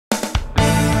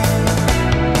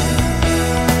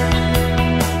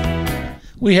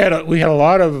we had a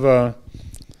lot of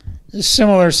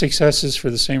similar successes for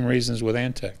the same reasons with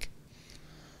Antec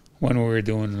when we were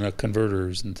doing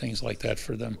converters and things like that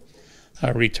for them,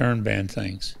 return band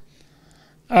things.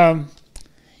 I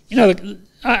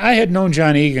had known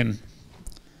John Egan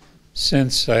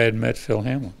since I had met Phil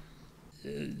Hamlin,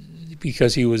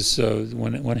 because he was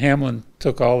when Hamlin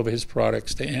took all of his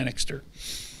products to Annixter,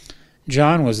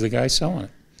 John was the guy selling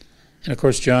it. And of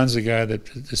course, John's the guy that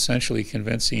essentially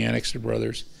convinced the Annixter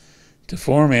brothers to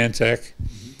form Antec.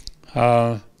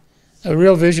 A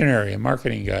real visionary, a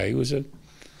marketing guy. He was a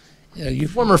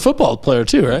former football player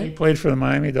too, right? He played for the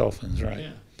Miami Dolphins, right?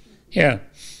 Yeah.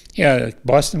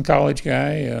 Boston College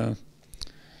guy.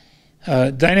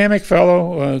 Dynamic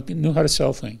fellow, knew how to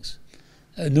sell things,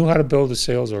 knew how to build a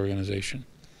sales organization.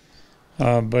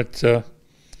 Had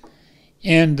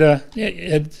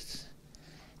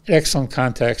excellent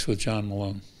contacts with John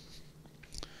Malone.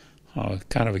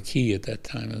 Kind of a key at that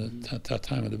time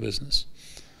of the business.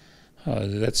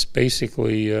 That's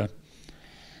basically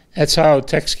that's how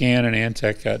TechScan and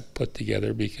Antec got put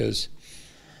together, because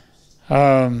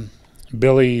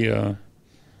Billy, the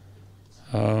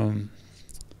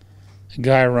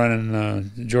guy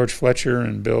running George Fletcher,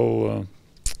 and Bill,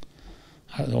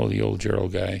 the old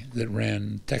Gerald guy that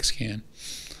ran TechScan,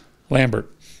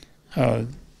 Lambert,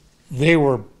 they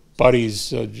were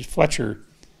buddies. Fletcher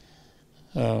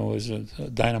was a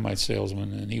dynamite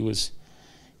salesman, and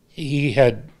he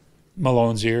had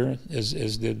Malone's ear,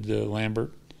 as did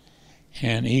Lambert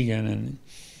and Egan.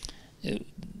 And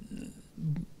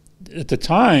at the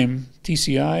time,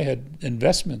 TCI had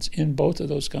investments in both of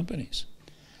those companies.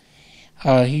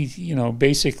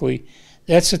 Basically,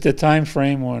 that's at the time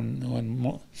frame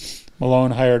when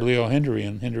Malone hired Leo Hendry,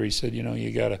 and Hendry said,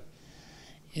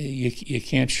 you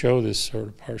can't show this sort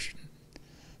of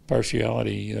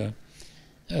partiality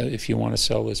if you want to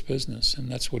sell this business, and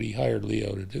that's what he hired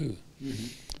Leo to do. Mm-hmm.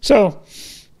 So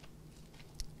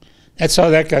that's how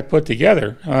that got put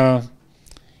together,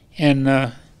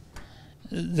 and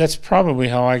that's probably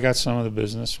how I got some of the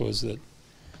business. Was that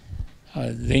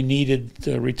they needed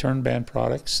return band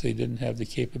products. They didn't have the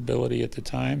capability at the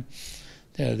time.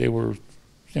 They were,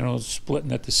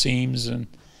 splitting at the seams and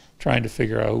trying to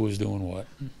figure out who was doing what.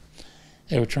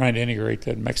 They were trying to integrate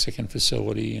that Mexican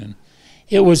facility, and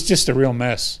it was just a real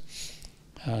mess.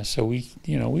 So we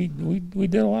did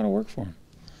a lot of work for them.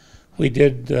 We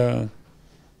did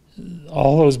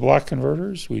all those block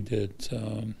converters. We did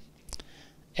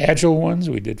agile ones.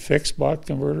 We did fixed block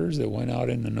converters that went out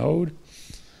in the node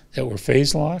that were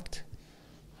phase locked.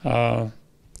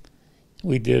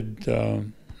 We did a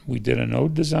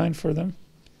node design for them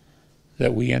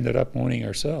that we ended up owning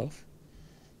ourselves,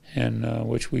 and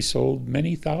which we sold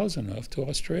many thousand of to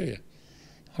Australia,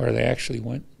 where they actually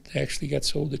got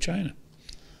sold to China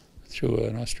through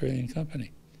an Australian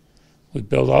company. We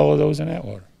built all of those in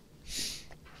Atwater.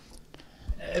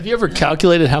 Have you ever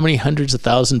calculated how many hundreds of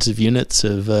thousands of units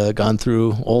have gone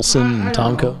through Olson and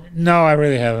Tomco? No, I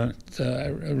really haven't.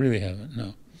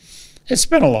 No, it's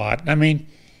been a lot. I mean,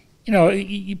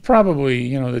 you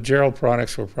probably, the Gerald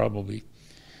products were probably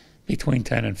between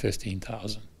 10 and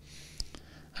 15,000.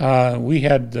 We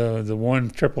had the one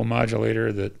triple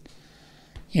modulator that,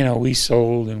 we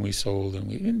sold and we sold, and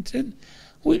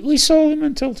we sold them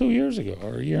until 2 years ago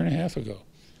or a year and a half ago.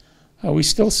 We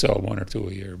still sell one or two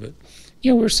a year, but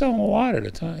we were selling a lot at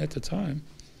the time.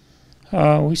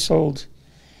 We sold,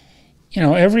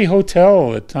 every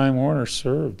hotel that Time Warner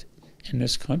served in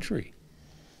this country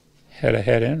had a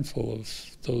head end full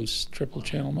of those triple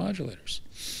channel modulators.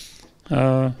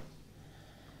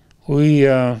 We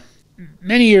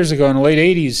many years ago in the late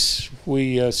 80s,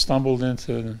 we stumbled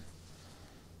into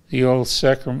the old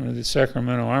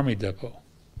Sacramento Army Depot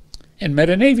and met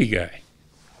a Navy guy.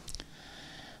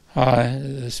 A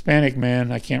Hispanic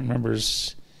man, I can't remember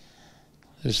his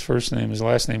first name, his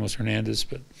last name was Hernandez,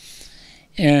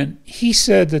 and he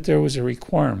said that there was a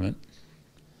requirement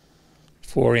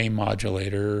for a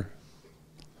modulator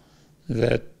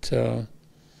that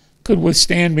could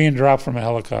withstand being dropped from a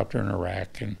helicopter in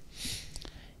Iraq, and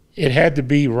it had to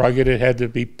be rugged, it had to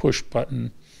be push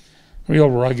button, real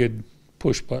rugged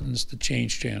push buttons to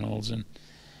change channels, and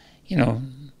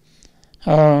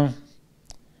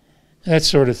that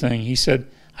sort of thing. He said,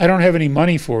 I don't have any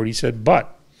money for it. He said,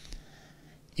 but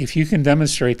if you can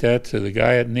demonstrate that to the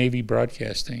guy at Navy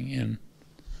Broadcasting in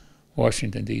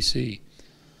Washington, D.C.,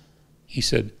 he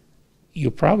said,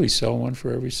 you'll probably sell one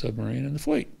for every submarine in the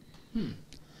fleet.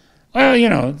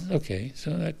 Well, okay,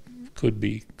 so that could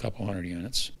be a couple hundred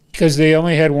units. Because they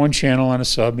only had one channel on a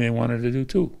sub and they wanted to do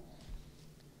two.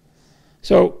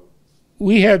 So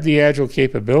we had the agile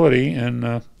capability,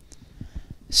 and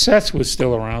Seth was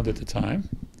still around at the time,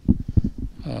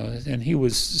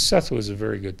 and Seth was a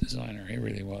very good designer. He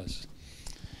really was.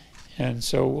 And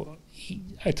so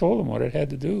I told him what it had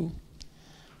to do.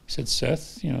 I said,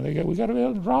 Seth, you know, we got to be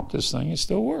able to drop this thing and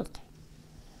still work.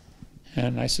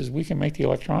 And I says, we can make the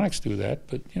electronics do that,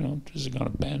 but, you know, is it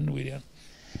going to bend?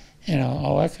 You know,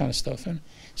 all that kind of stuff. And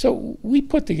so we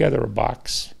put together a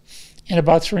box in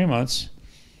about 3 months.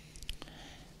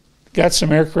 Got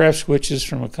some aircraft switches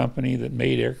from a company that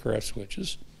made aircraft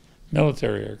switches,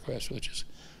 military aircraft switches,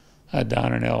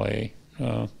 down in L.A.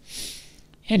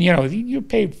 And, you know, you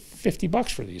paid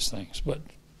 $50 for these things, but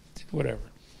whatever.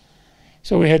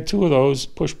 So we had 2 of those,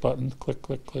 push button, click,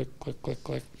 click, click, click, click,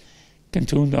 click. Can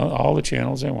tune all the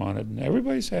channels they wanted, and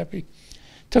everybody's happy.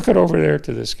 Took it over there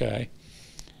to this guy,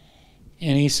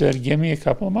 and he said, give me a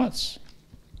couple of months.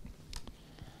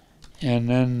 And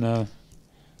then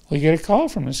we get a call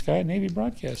from this guy at Navy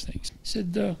Broadcasting. He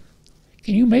said,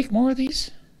 can you make more of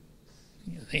these?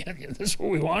 Yeah, that's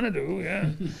what we want to do, yeah.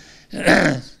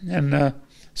 And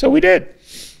so we did.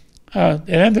 It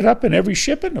ended up in every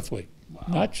ship in the fleet, wow.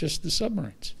 Not just the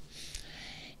submarines.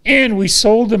 And we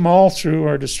sold them all through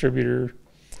our distributor,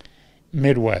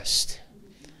 Midwest,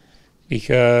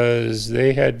 because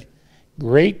they had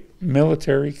great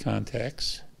military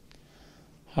contacts.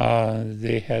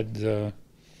 They had, you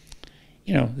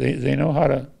know, they know how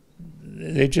to,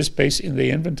 they just basically,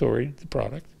 they inventoried the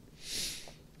product.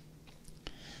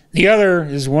 The other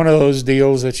is one of those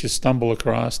deals that you stumble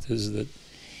across, is that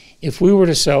if we were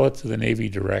to sell it to the Navy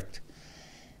direct,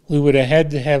 we would have had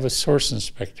to have a source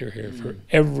inspector here for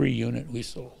every unit we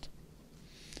sold.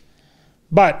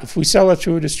 But if we sell it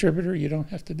through a distributor, you don't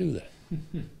have to do that.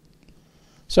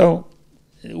 So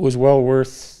it was well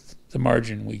worth the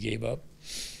margin we gave up,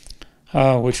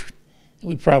 which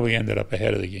we probably ended up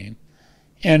ahead of the game.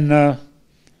 And,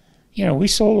 you know, we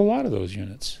sold a lot of those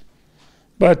units.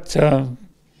 But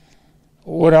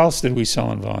what else did we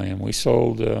sell in volume? We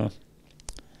sold the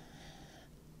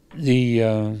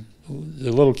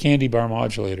little candy bar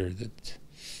modulator that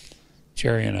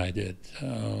Jerry and I did.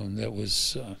 That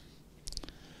was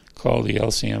called the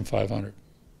LCM500.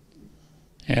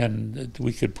 And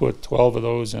we could put 12 of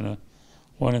those in a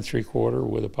 1 3/4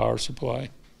 with a power supply.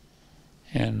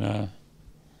 And,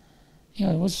 you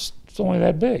know, it was only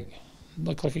that big. It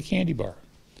looked like a candy bar.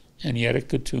 And yet it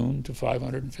could tune to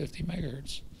 550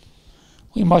 megahertz.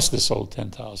 We must have sold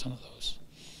 10,000 of those.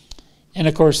 And,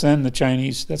 of course, then the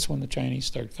Chinese, that's when the Chinese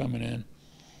started coming in,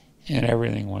 and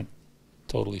everything went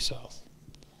totally south.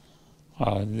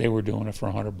 They were doing it for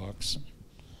 $100.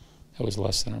 That was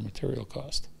less than our material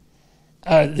cost.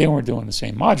 They weren't doing the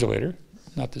same modulator,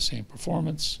 not the same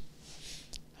performance,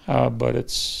 but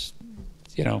it's,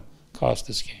 you know, cost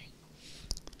us king.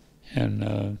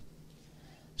 And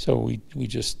so we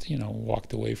just, you know,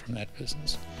 walked away from that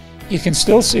business. You can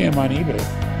still see them on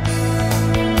eBay.